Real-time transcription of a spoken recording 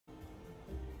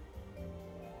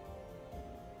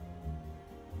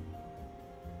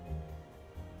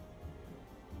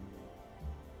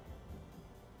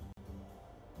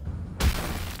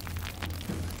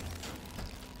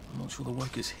sure the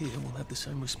workers here will have the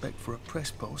same respect for a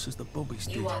press pass as the bobbies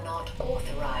did. You are not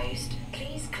authorized.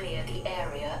 Please clear the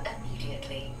area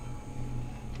immediately.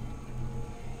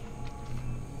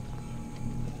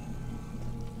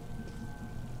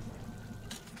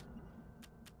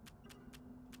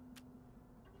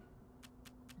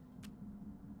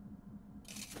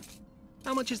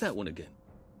 How much is that one again?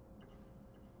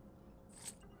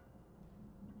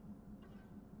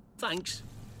 Thanks.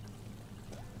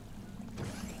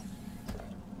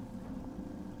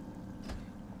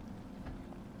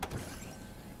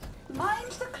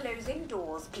 Mind the closing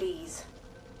doors, please.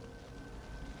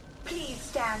 Please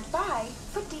stand by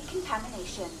for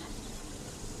decontamination.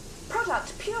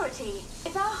 Product purity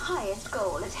is our highest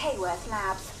goal at Hayworth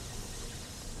Labs.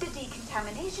 The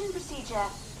decontamination procedure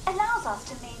allows us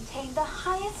to maintain the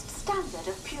highest standard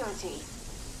of purity.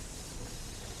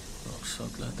 I'm so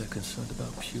glad they're concerned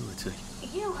about purity.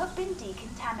 You have been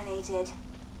decontaminated.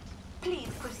 Please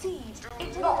proceed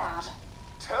into the not lab.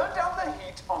 turn down the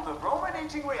heat on the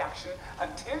brominating reaction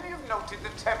until you've noted the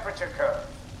temperature curve.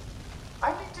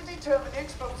 I need to determine the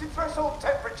explosive threshold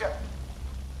temperature.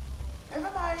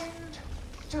 Never mind.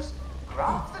 Just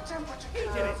graph the temperature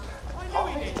curve and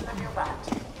pop it in the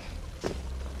pneumatic.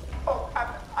 Oh, and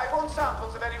I want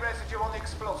samples of any residue on the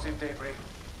explosive debris.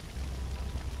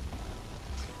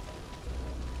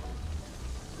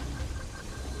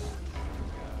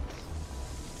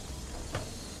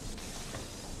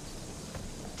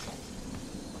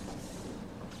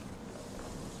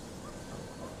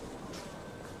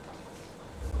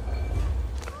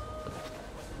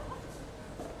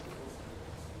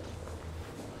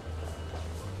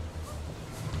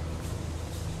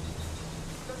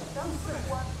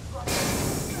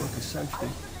 Worker safety.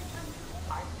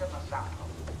 Item a sample.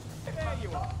 It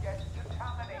must not get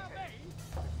contaminated.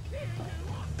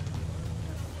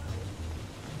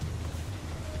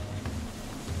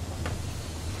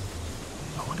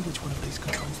 I wonder which one of these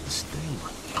controls the steam.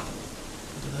 Or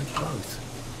do they both?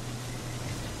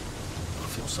 I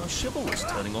feel so chivalrous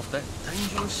turning off that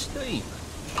dangerous steam.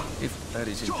 If that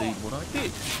is indeed what I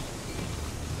did.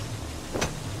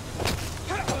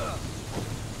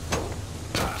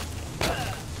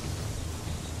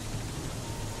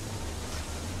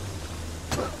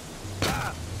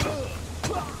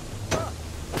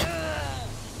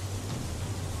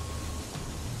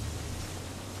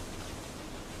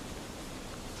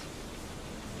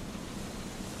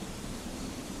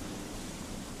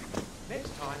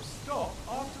 Next time, stop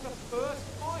after the first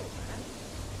fire, man.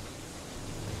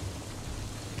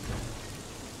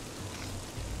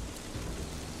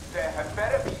 There had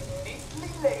better be neatly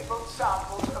labeled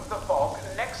samples of the fog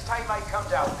next time I come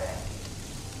down there.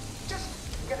 Just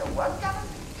get a 1 gallon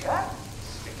beaker,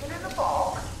 stick it in the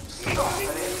fog,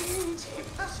 stopper it, tip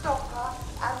the stopper,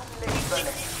 and label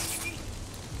it.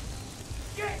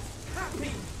 Get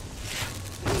happy!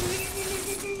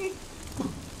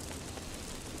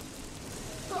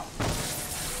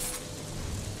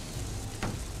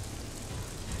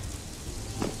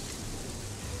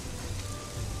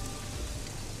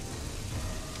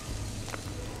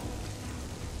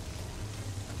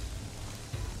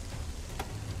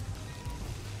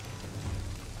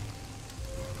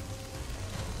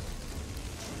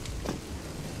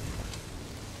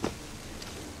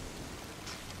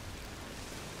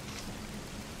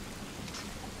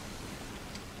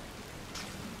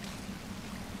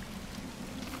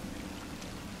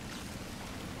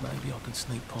 Maybe I can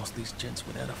sneak past these gents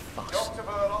without a fuss. Dr.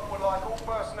 Burlock would like all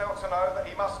personnel to know that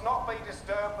he must not be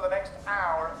disturbed for the next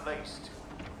hour at least.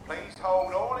 Please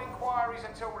hold all inquiries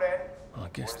until then. I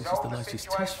guess this is Resolve the the latest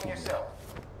situation test for me. yourself.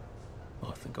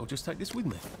 I think I'll just take this with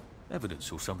me.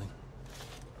 Evidence or something.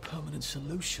 Permanent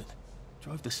solution.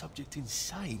 Drove the subject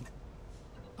insane.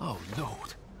 Oh,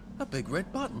 Lord. A big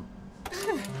red button.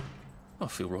 I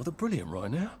feel rather brilliant right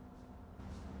now.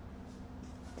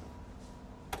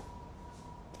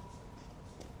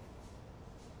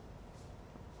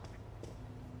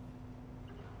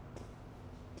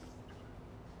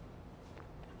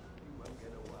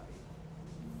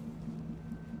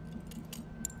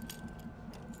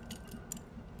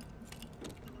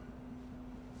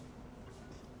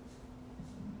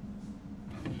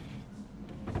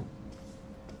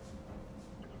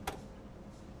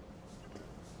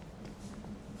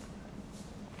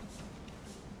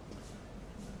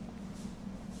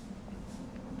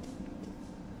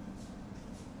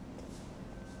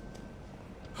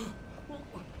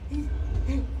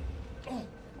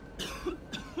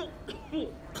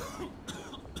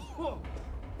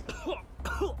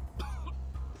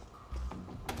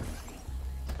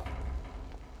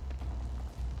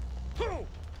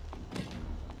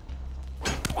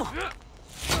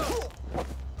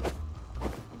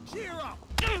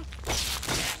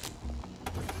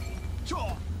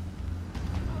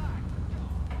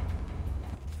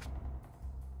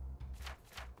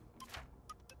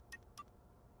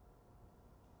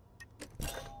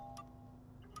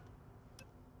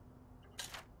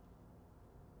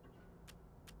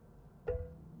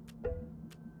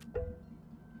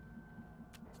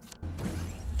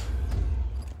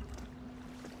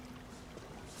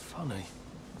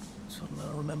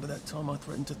 remember that time I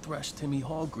threatened to thrash Timmy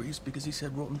Hargreaves because he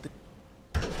said rotten things.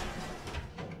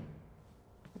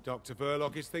 Dr.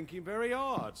 Verloc is thinking very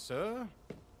hard, sir.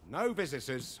 No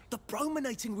visitors. The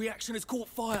brominating reaction has caught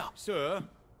fire. Sir,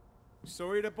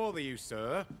 sorry to bother you,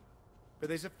 sir, but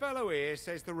there's a fellow here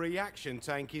says the reaction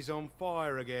tank is on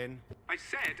fire again. I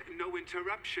said no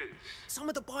interruptions. Some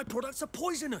of the byproducts are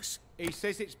poisonous. He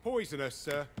says it's poisonous,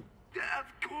 sir.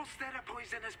 Of course there are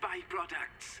poisonous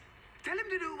byproducts. Tell him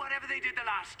to do whatever they did the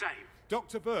last time.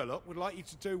 Dr. Verloc would like you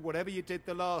to do whatever you did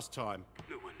the last time.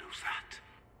 No one knows that.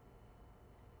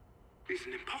 He's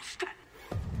an imposter.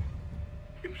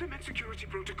 Implement Security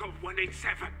Protocol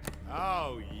 187.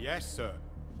 Oh, yes, sir.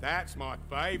 That's my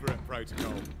favourite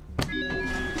protocol.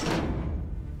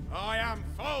 I am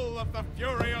full of the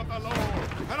fury of the Lord,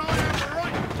 and I am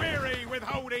right weary with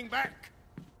holding back.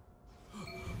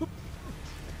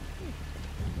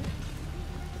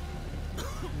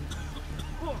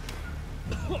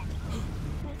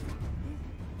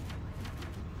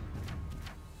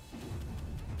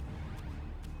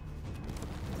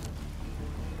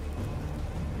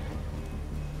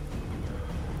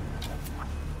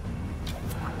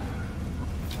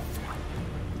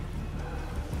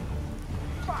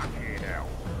 Fucking hell.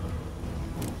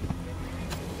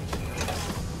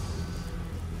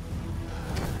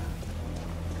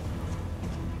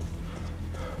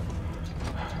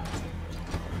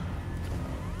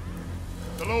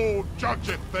 The Lord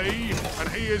judgeth thee, and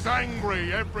he is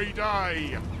angry every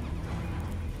day.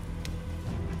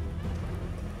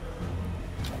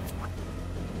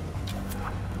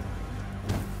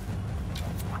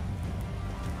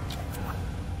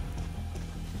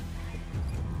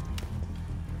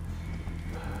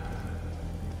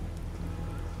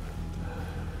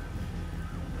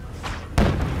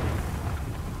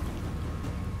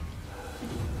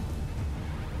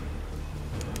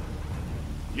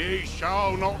 Ye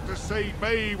shall not deceive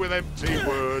me with empty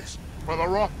words, for the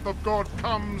wrath of God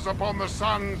comes upon the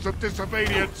sons of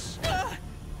disobedience.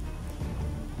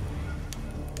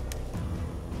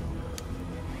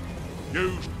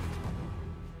 You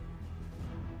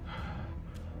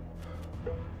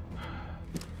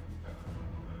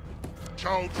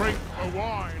shall drink the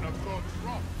wine of God's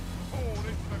wrath, poured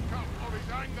into the cup of his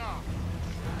anger.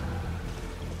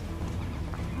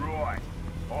 Right.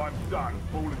 I'm done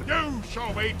fooling. You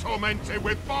shall be tormented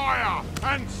with fire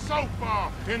and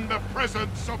sulphur in the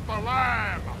presence of the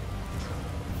Lamb.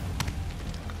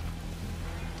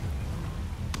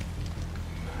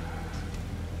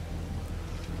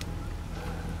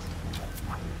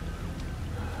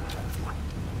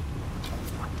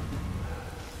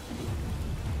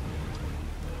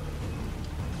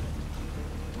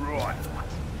 Right.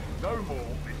 No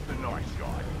more Mr. Nice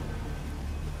Guy.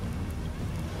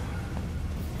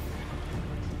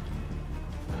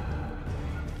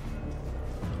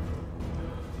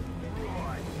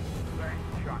 Right.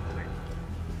 Let's chuck this.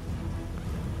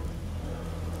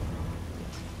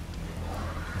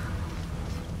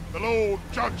 The Lord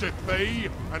judgeth thee,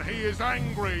 and he is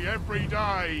angry every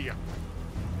day.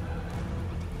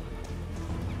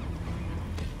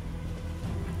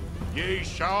 Ye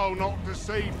shall not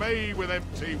deceive me with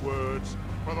empty words,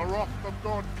 for the wrath of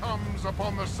God comes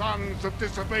upon the sons of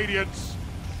disobedience.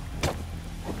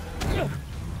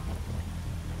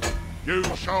 You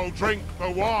shall drink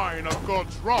the wine of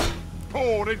God's wrath,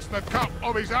 poured into the cup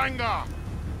of his anger.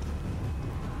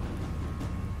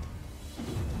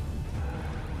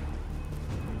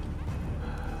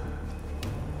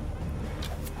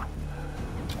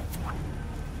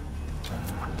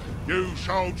 You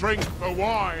shall drink the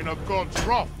wine of God's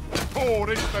wrath, poured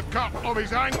into the cup of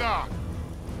his anger.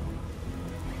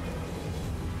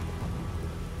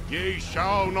 Ye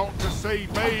shall not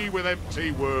deceive me with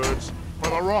empty words, for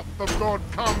the wrath of God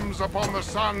comes upon the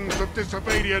sons of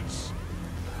disobedience.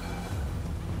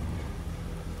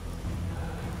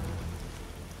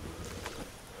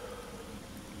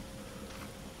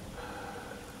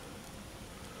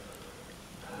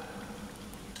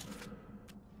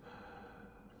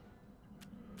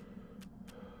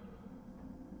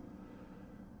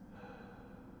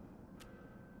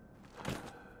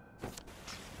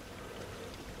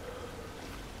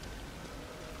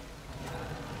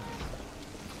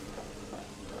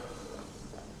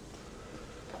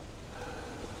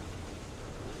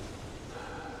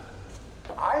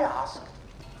 I asked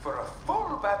for a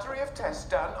full battery of tests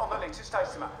done on the latest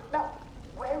isomer. Now,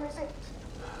 where is it?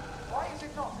 Why is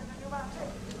it not in the pneumatic?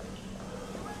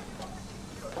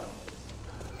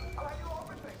 Are you all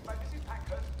replaced by Mrs.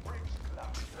 Pankhurst's Bridge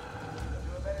Club?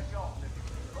 Do a better job than you.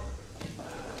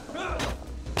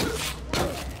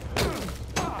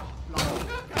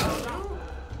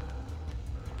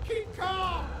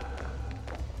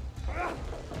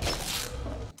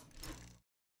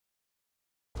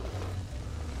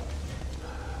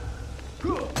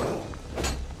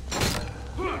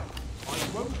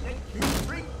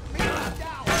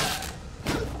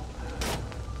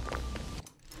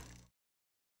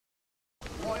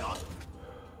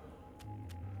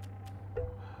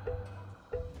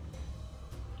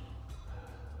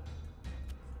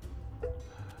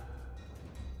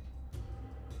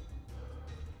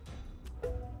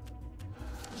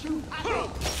 Shoot at me!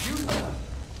 You...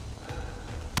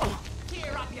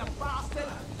 Cheer up, you bastard!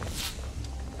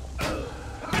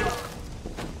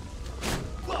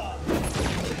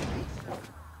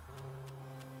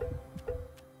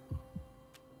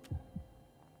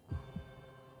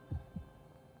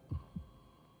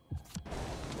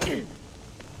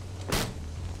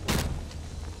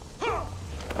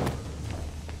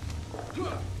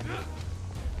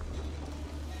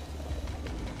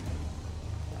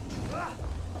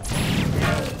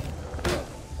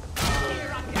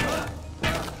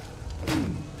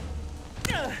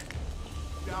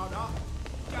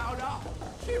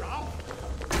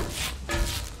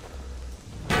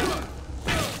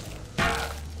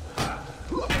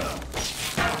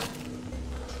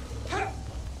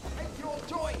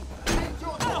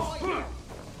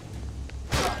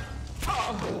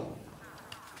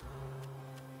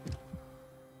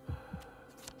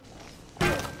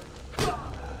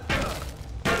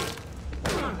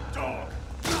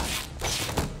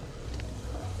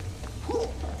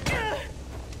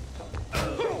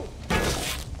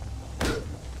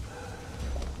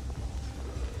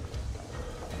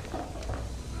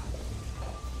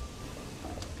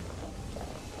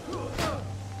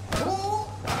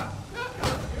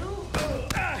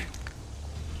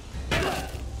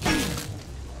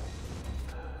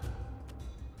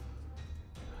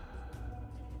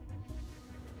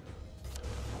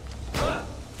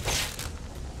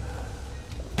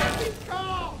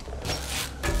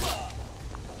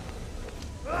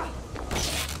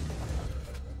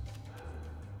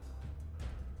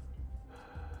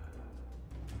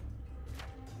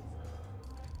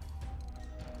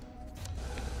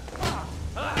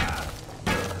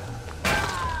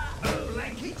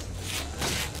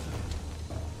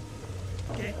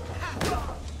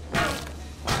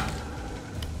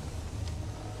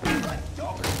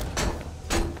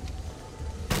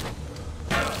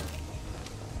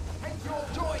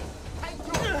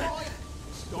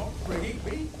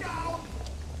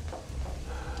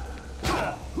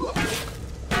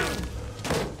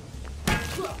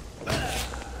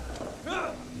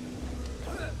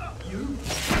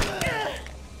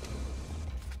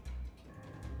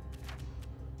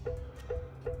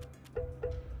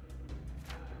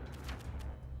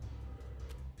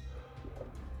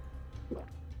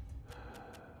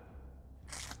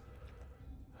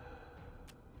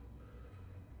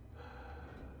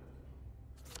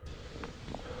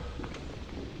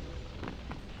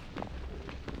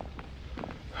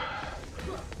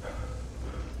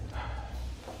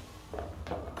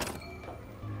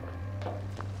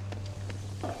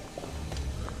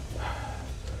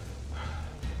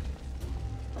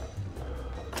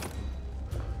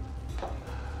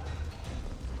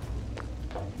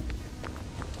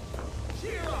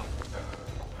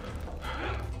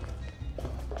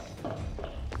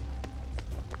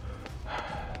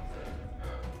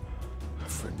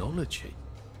 Phrenology?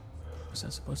 Was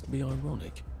that supposed to be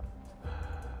ironic?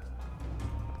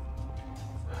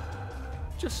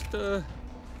 Just,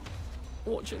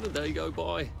 watching the day go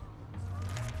by.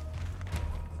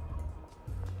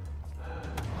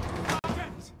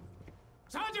 Sergeant!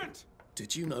 Sergeant!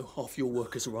 Did you know half your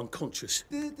workers are unconscious?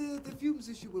 The fumes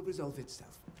issue will resolve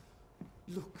itself.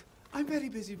 Look, I'm very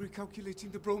busy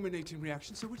recalculating the brominating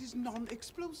reaction so it is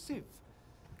non-explosive.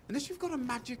 Unless you've got a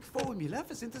magic formula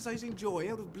for synthesizing joy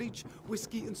out of bleach,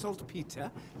 whiskey and saltpeter,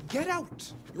 get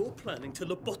out! You're planning to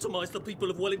lobotomize the people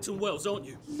of Wellington Wells, aren't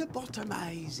you?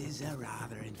 Lobotomize is a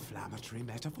rather inflammatory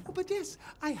metaphor, but yes,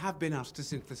 I have been asked to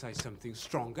synthesize something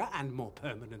stronger and more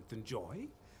permanent than joy.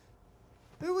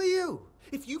 Who are you?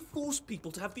 If you force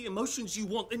people to have the emotions you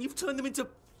want, then you've turned them into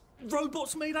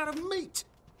robots made out of meat.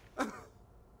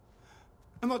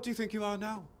 And what do you think you are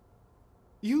now?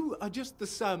 You are just the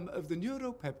sum of the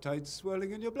neuropeptides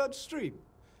swirling in your bloodstream.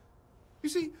 You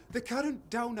see, the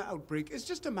current Downer outbreak is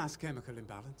just a mass chemical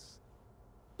imbalance.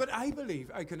 But I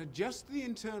believe I can adjust the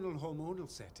internal hormonal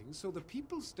settings so the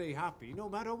people stay happy no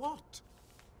matter what.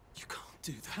 You can't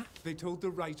do that. They told the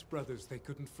Wright brothers they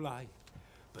couldn't fly,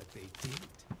 but they did.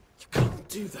 You can't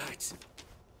do that.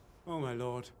 Oh, my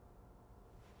lord.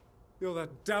 You're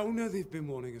that Downer they've been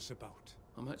warning us about.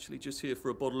 I'm actually just here for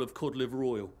a bottle of cod liver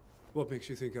oil. What makes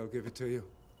you think I'll give it to you?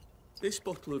 This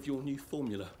bottle of your new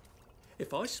formula.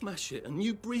 If I smash it and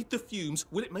you breathe the fumes,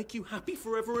 will it make you happy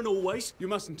forever and always? You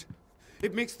mustn't.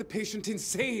 It makes the patient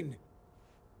insane.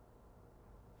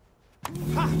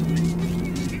 Ha!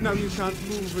 Now you can't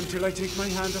move until I take my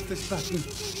hand off this button.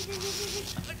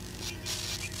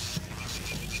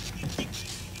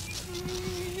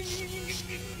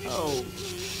 Oh,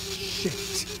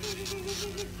 shit.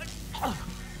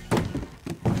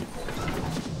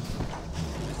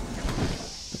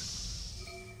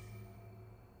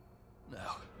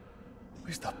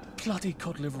 Bloody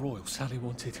cod liver oil Sally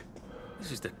wanted.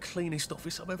 This is the cleanest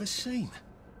office I've ever seen.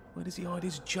 Where does he hide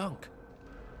his junk?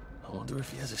 I wonder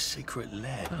if he has a secret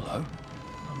lair. Hello,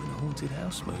 I'm in a haunted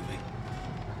house movie.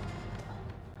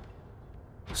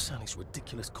 Sally's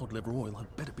ridiculous cod liver oil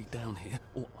had better be down here,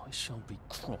 or I shall be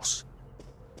cross.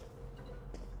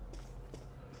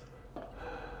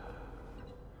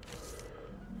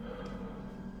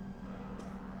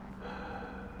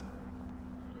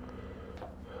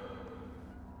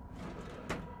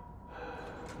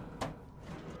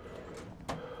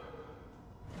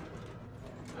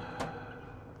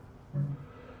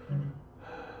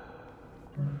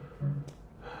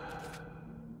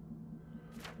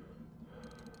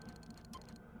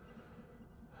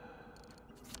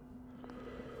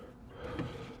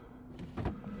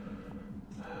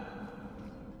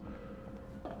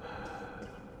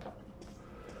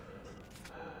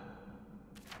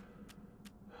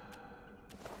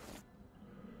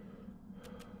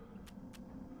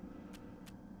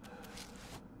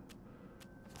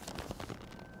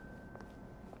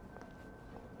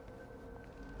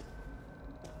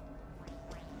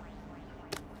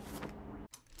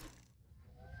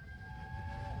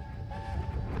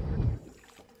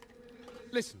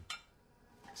 Listen,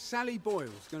 Sally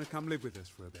Boyle's going to come live with us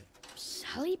for a bit.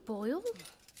 Sally Boyle?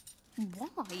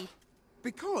 Why?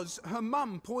 Because her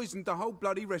mum poisoned the whole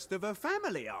bloody rest of her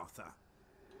family, Arthur.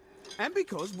 And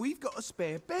because we've got a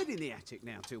spare bed in the attic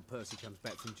now till Percy comes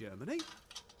back from Germany.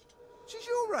 She's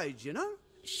your age, you know?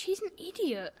 She's an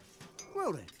idiot.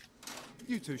 Well then,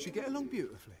 you two should get along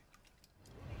beautifully.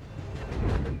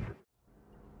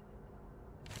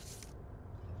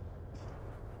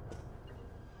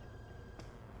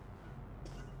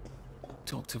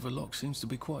 Dr. Verloc seems to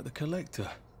be quite the collector.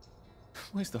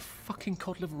 Where's the fucking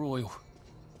cod liver oil?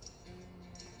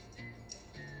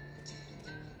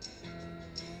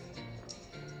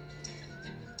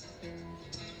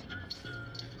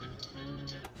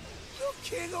 The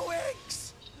King of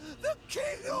X! The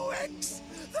King of X!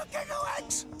 The King of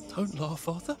X! Don't laugh,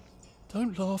 Arthur.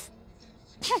 Don't laugh.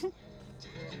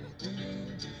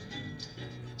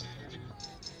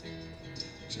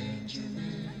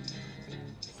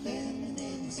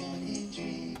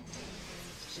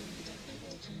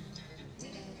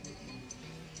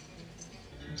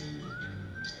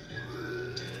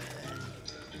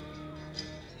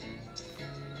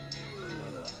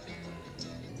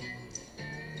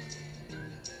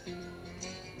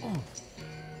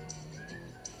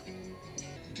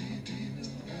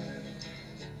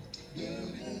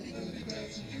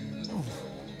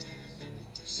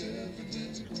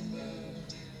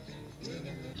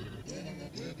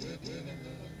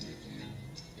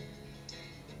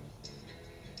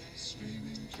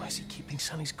 Where's he keeping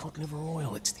Sonny's cod liver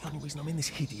oil? It's the only reason I'm in this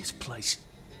hideous place.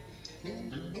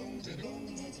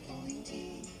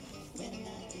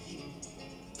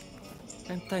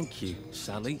 And thank you,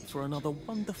 Sally, for another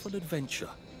wonderful adventure.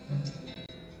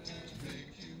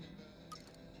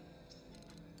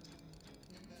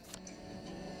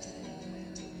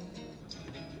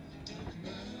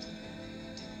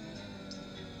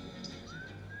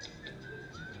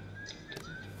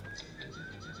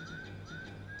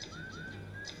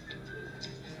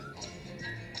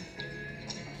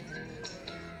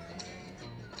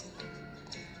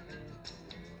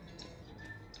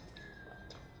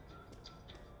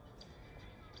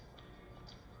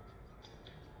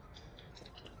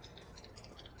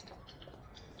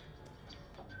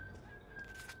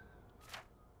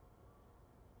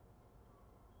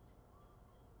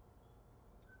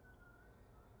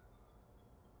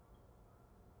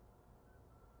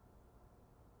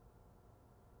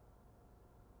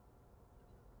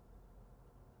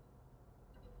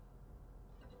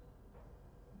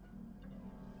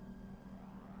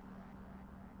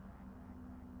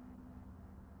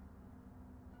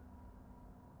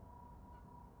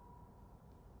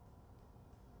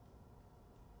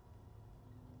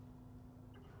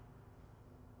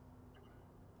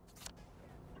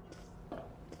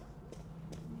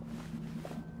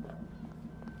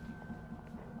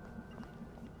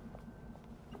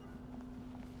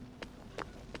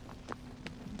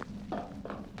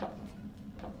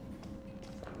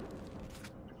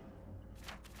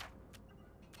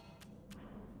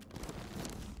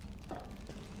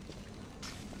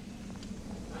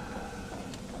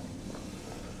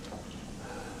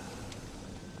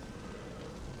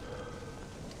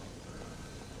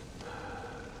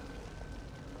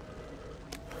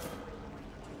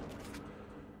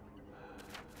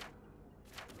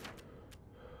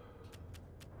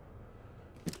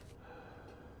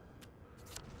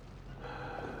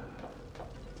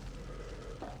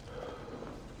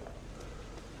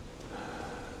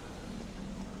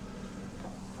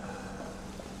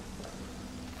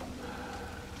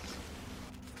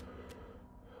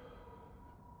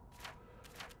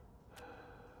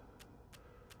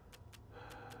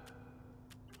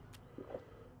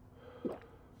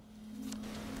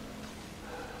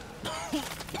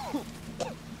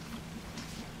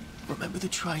 the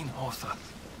train, Arthur.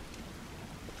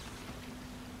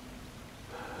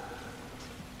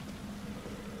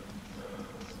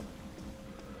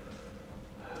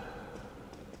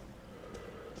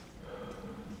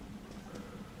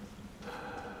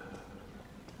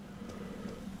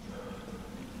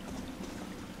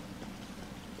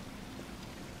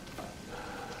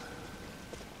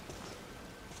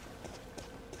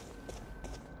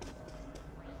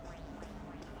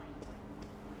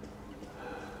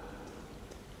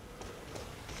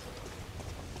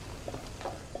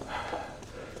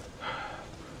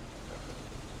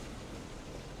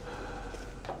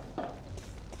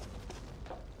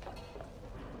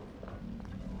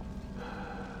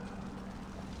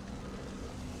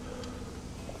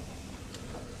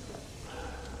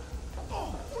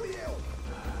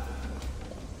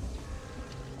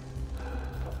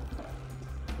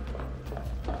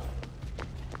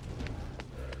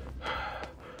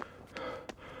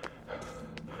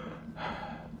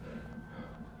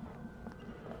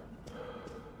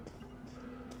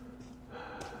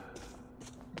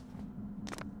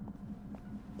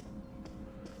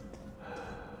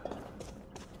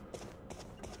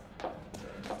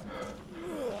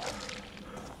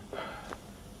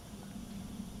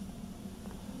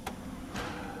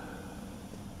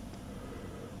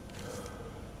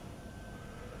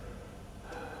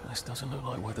 This doesn't look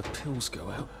like where the pills go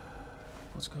out.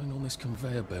 What's going on this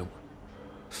conveyor belt?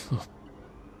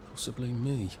 Possibly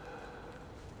me.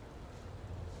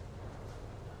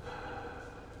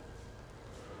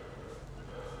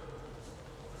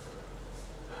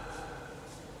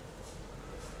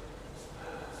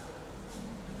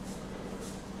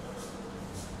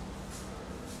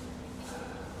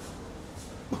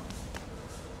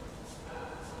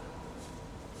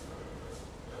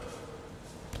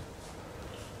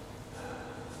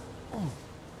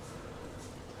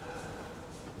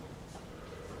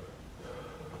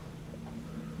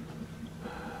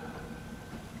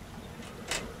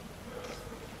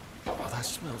 That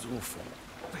smells awful.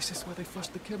 This is where they flush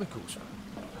the chemicals.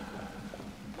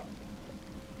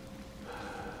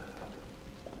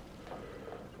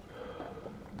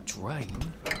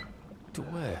 Drain? To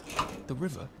where? The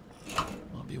river?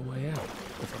 Might be a way out.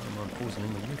 If I don't mind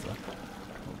poisoning the river.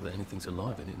 Not that anything's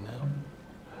alive in it now.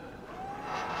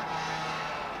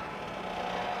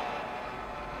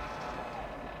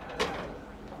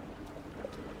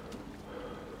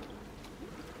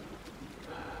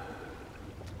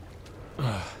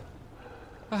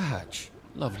 A hatch.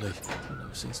 Lovely. I've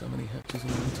never seen so many hatches in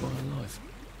my entire life.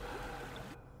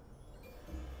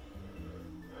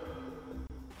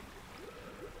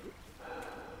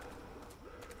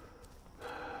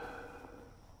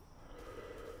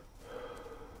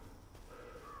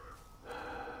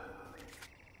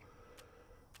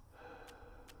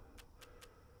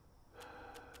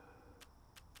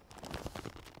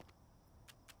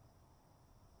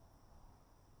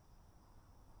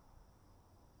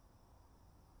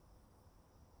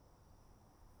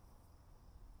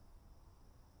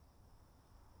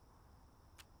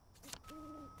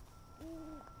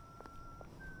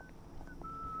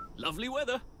 Lovely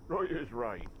weather. Right as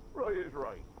rain. Right as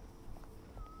rain.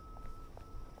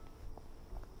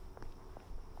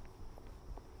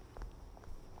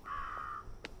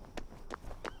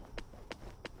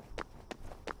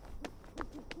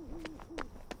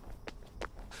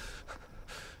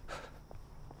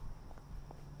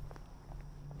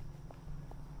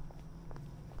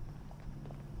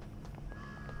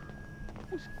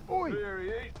 Oi! There he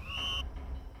is.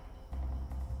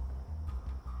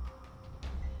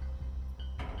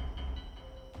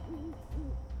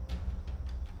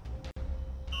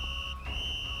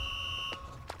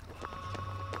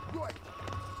 Right.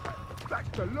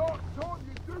 That's the last time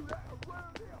you do that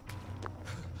around here.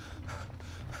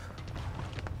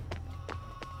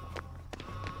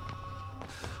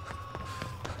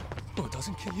 Oh, it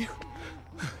doesn't kill you.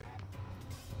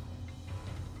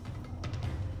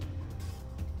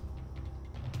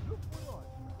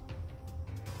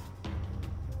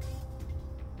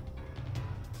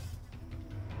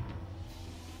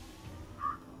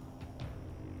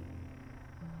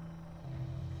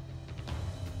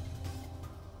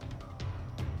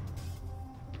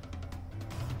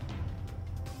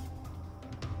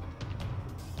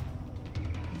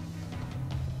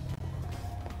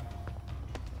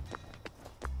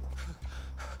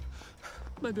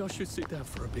 Maybe I should sit down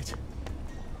for a bit.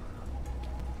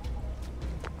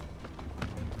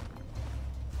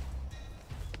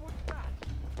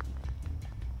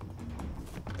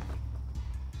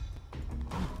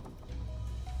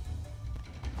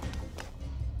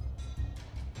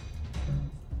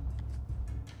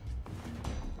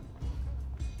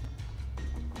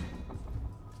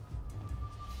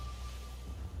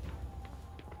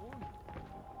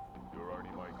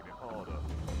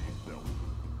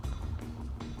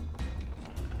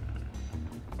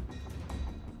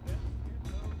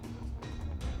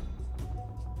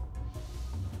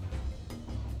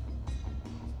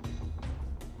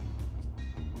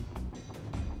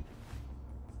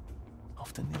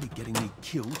 After nearly getting me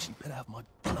killed, she better have my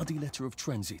bloody letter of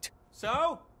transit.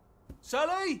 So?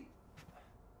 Sally?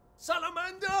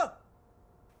 Salamander?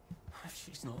 If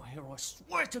she's not here, I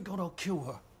swear to God I'll kill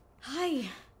her. Hi.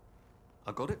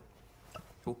 I got it.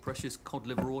 Your precious cod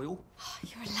liver oil. Oh,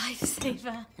 you're a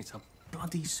lifesaver. It's a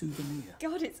bloody souvenir.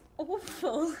 God, it's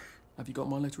awful. Have you got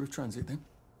my letter of transit then?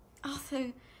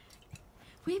 Arthur,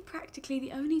 we're practically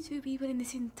the only two people in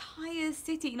this entire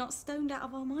city not stoned out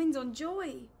of our minds on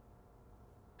joy.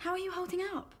 How are you holding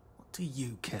up? What do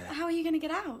you care? How are you going to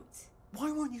get out?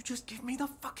 Why won't you just give me the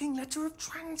fucking letter of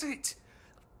transit?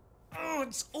 Oh,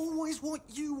 it's always what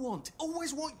you want.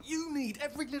 Always what you need.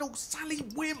 Every little Sally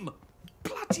whim.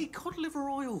 Bloody cod liver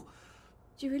oil.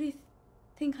 Do you really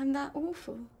think I'm that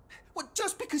awful? Well,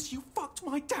 just because you fucked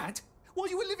my dad while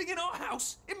you were living in our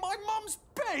house, in my mum's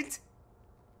bed?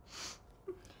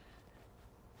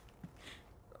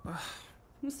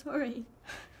 I'm sorry.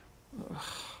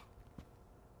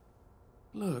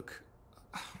 Look,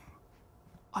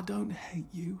 I don't hate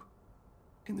you.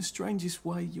 In the strangest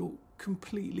way, you're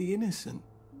completely innocent.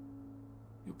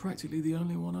 You're practically the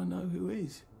only one I know who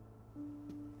is.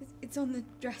 It's on the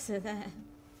dresser there.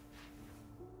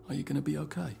 Are you going to be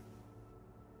okay?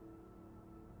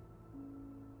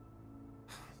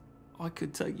 I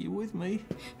could take you with me.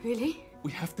 Really?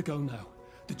 We have to go now.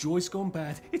 The joy's gone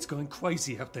bad. It's going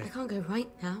crazy out there. I can't go right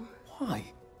now. Why?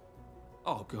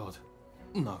 Oh, God.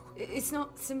 No. It's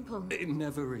not simple. It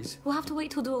never is. We'll have to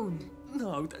wait till dawn.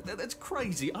 No, that's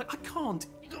crazy. I can't.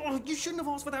 Oh, you shouldn't have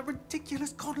asked for that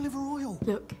ridiculous cod liver oil.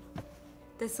 Look,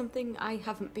 there's something I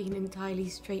haven't been entirely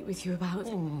straight with you about.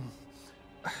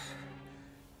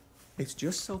 It's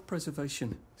just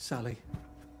self-preservation, Sally.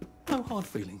 No hard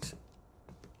feelings.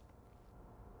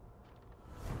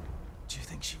 Do you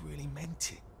think she really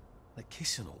meant it? The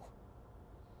kiss and all?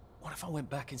 What if I went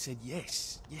back and said,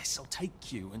 yes, I'll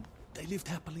take you, and they lived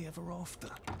happily ever after?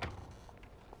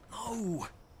 No!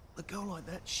 A girl like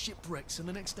that shipwrecks, and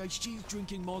the next day she's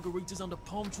drinking margaritas under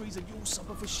palm trees and you'll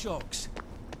suffer for shocks.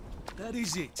 That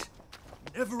is it.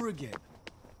 Never again.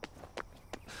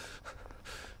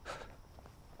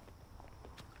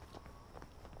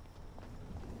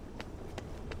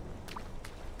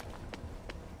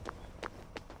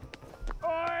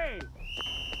 Oi!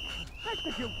 Take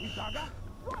the guilty bugger!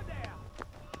 Right there!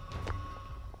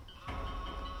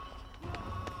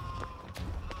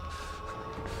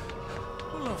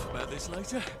 We'll laugh about this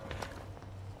later.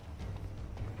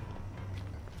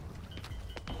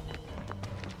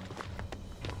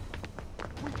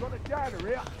 We've got a downer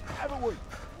here, haven't we?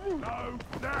 No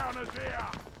downers here!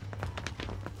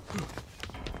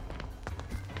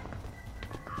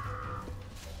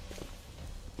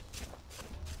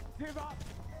 Give up!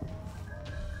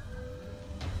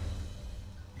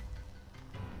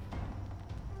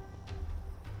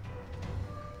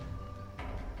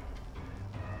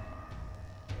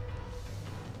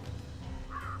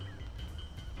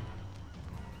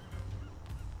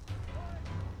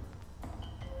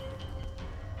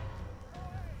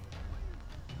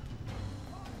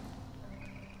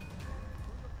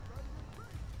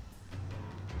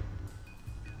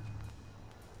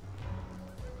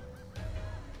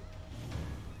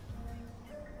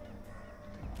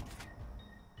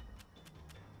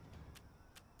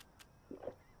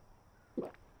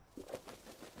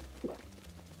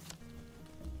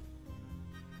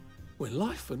 When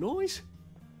life for noise,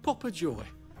 pop a joy.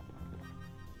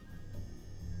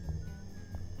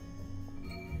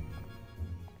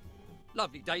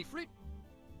 Lovely day for it.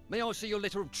 May I see your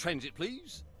letter of transit,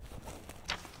 please?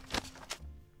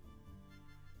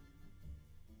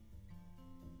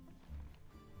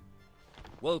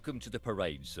 Welcome to the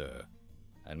parade, sir.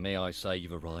 And may I say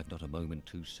you've arrived not a moment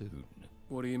too soon.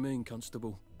 What do you mean,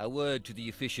 Constable? A word to the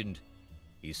efficient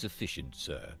is sufficient,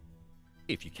 sir.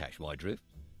 If you catch my drift.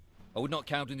 I would not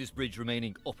count on this bridge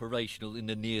remaining operational in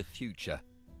the near future.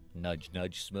 Nudge,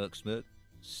 nudge, smirk, smirk.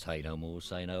 Say no more,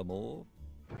 say no more.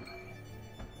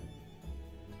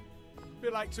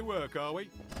 Bit late to work, are we?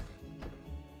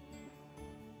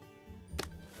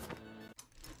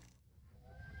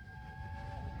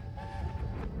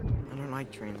 I don't like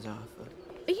trains, Arthur.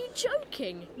 Are you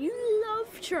joking? You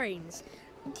love trains.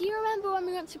 Do you remember when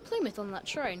we went to Plymouth on that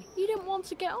train? You didn't want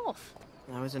to get off.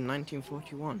 That was in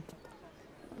 1941.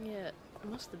 Yeah, it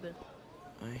must have been.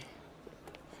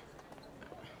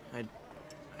 I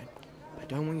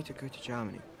don't want you to go to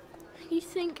Germany. You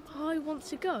think I want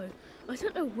to go? I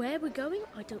don't know where we're going,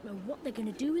 I don't know what they're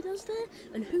going to do with us there,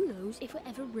 and who knows if we're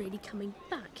ever really coming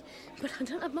back. But I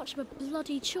don't have much of a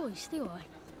bloody choice, do I?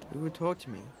 Who would talk to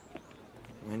me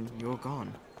when you're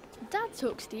gone? Dad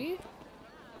talks to you.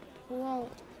 Well,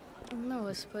 No,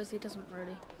 I suppose he doesn't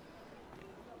really.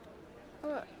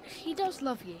 Well, he does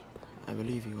love you. I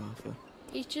believe you, Arthur.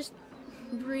 He's just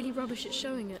really rubbish at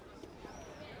showing it.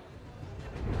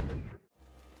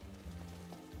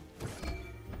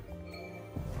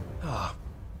 Ah,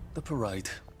 the parade,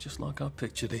 just like I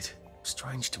pictured it.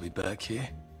 Strange to be back here.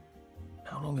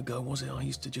 How long ago was it I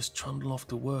used to just trundle off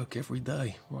to work every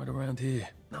day, right around here?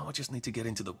 Now I just need to get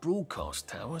into the broadcast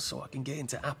tower so I can get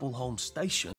into Appleholm Station.